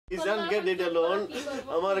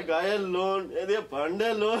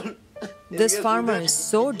This farmer is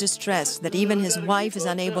so distressed that even his wife is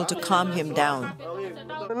unable to calm him down.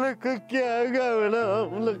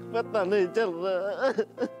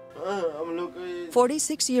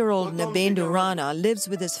 46-year-old Nabendu Rana lives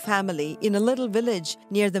with his family in a little village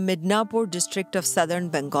near the Midnapur district of southern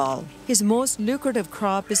Bengal. His most lucrative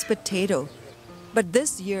crop is potato, but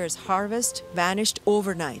this year's harvest vanished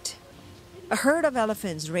overnight. A herd of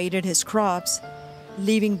elephants raided his crops,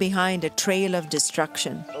 leaving behind a trail of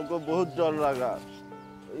destruction.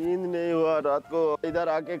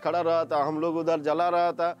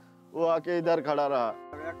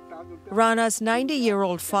 Rana's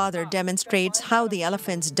 90-year-old father demonstrates how the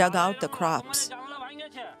elephants dug out the crops.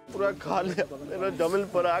 पूरा खा लिया मेरा जमीन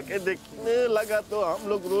पर आके देखने लगा तो हम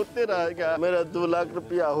लोग रोते रह गए मेरा 2 लाख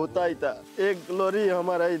रुपया होता ही था एक लोरी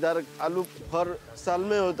हमारा इधर आलू हर साल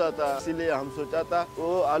में होता था इसलिए हम सोचा था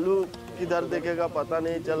वो आलू किधर देखेगा पता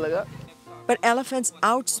नहीं चलेगा. But elephants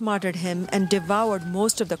outsmarted him and devoured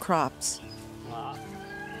most of the crops.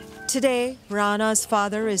 Today, Rana's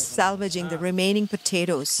father is salvaging the remaining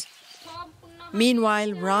potatoes.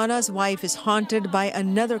 Meanwhile, Rana's wife is haunted by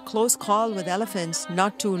another close call with elephants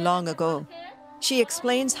not too long ago. She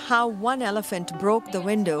explains how one elephant broke the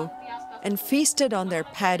window and feasted on their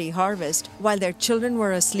paddy harvest while their children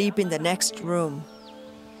were asleep in the next room.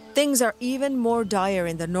 Things are even more dire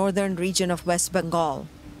in the northern region of West Bengal.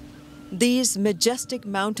 These majestic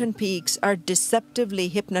mountain peaks are deceptively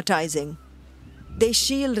hypnotizing. They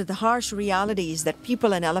shield the harsh realities that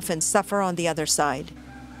people and elephants suffer on the other side.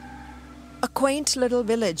 A quaint little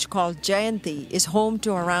village called Jayanti is home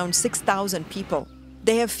to around 6,000 people.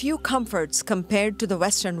 They have few comforts compared to the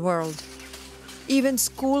Western world. Even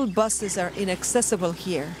school buses are inaccessible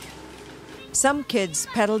here. Some kids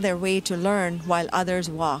pedal their way to learn while others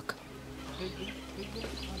walk.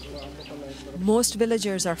 Most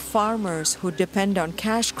villagers are farmers who depend on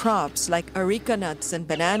cash crops like areca nuts and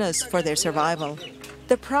bananas for their survival.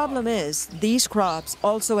 The problem is, these crops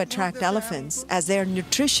also attract elephants as they are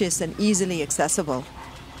nutritious and easily accessible.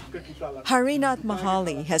 Harinath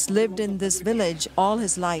Mahali has lived in this village all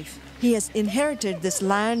his life. He has inherited this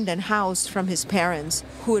land and house from his parents,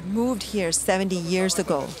 who had moved here 70 years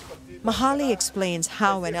ago. Mahali explains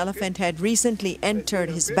how an elephant had recently entered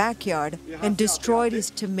his backyard and destroyed his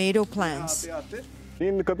tomato plants.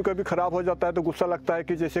 कभी-कभी खराब हो जाता है तो गुस्सा लगता है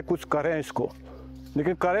कि जैसे कुछ करें इसको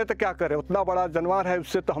लेकिन करें तो क्या करें उतना बड़ा जानवर है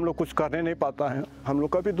उससे तो हम लोग कुछ करने नहीं पाता है हम लोग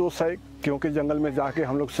का भी दोष है क्योंकि जंगल में जाके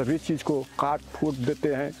हम लोग सभी चीज़ को काट फूट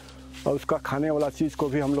देते हैं और उसका खाने वाला चीज़ को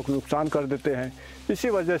भी हम लोग नुकसान कर देते हैं इसी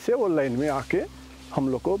वजह से वो लाइन में आके हम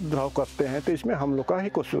लोग को उपद्रव करते हैं तो इसमें हम लोग का ही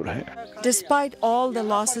कसूर है. Despite all the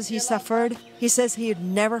losses he suffered, he says he had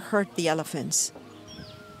never hurt the elephants.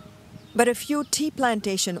 But a few tea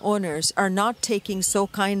plantation owners are not taking so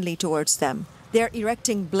kindly towards them. They are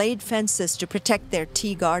erecting blade fences to protect their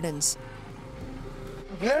tea gardens.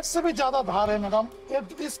 And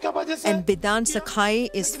Bidan Sakhai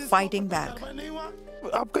is fighting back.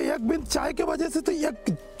 आपका एक बिंद चाय के वजह से तो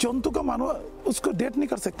एक जंतु का मानो उसको डेट नहीं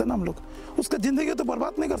कर सकते ना हम लोग उसका जिंदगी तो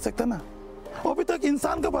बर्बाद नहीं कर सकते ना वो भी तो एक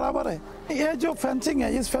इंसान का बराबर है ये जो फेंसिंग है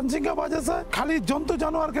इस फेंसिंग का वजह से खाली जंतु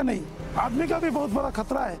जानवर का नहीं आदमी का भी बहुत बड़ा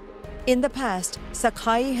खतरा है. In the past,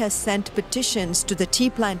 Sakhai has sent petitions to the Tea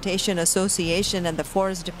Plantation Association and the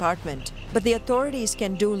Forest Department, but the authorities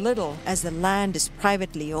can do little as the land is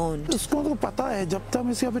privately owned. उसको तो पता है जब तक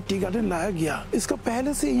इसे यहाँ पे टी गार्डन लाया गया इसका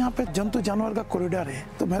पहले से यहाँ पे जंतु जानवर का कॉरिडोर है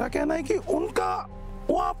तो मेरा कहना है कि उनका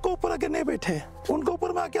वो आपको ऊपर आके नहीं बैठे उनके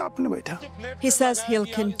ऊपर में आके आपने बैठा. He says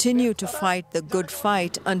he'll continue to fight the good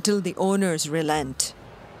fight until the owners relent.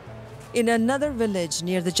 In another village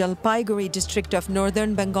near the Jalpaiguri district of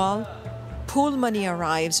northern Bengal, Pool money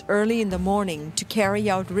arrives early in the morning to carry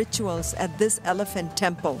out rituals at this elephant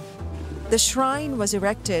temple. The shrine was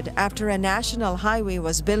erected after a national highway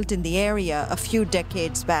was built in the area a few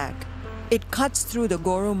decades back. It cuts through the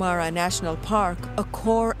Gorumara National Park, a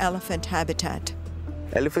core elephant habitat.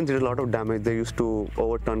 Elephants did a lot of damage. They used to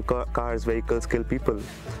overturn cars, vehicles, kill people.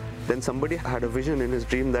 Then somebody had a vision in his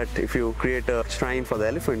dream that if you create a shrine for the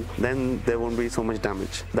elephant, then there won't be so much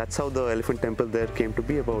damage. That's how the elephant temple there came to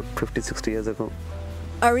be about 50-60 years ago.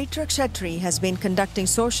 Aritra Kshetri has been conducting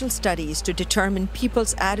social studies to determine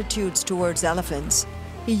people's attitudes towards elephants.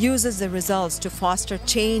 He uses the results to foster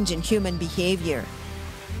change in human behavior.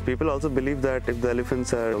 People also believe that if the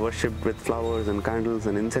elephants are worshipped with flowers and candles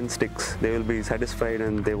and incense sticks, they will be satisfied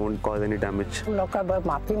and they won't cause any damage.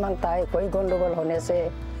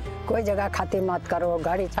 कोई जगह खाती मत करो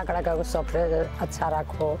गाड़ी छकड़ा का सब अच्छा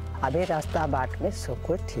रखो अभी रास्ता बाट में सब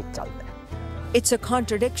कुछ ठीक चलता है. It's a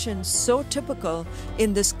contradiction so typical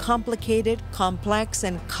in this complicated, complex,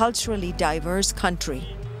 and culturally diverse country.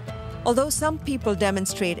 Although some people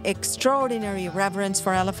demonstrate extraordinary reverence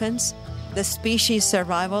for elephants, the species'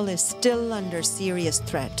 survival is still under serious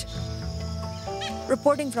threat.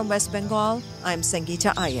 Reporting from West Bengal, I'm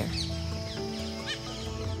Sangita Iyer.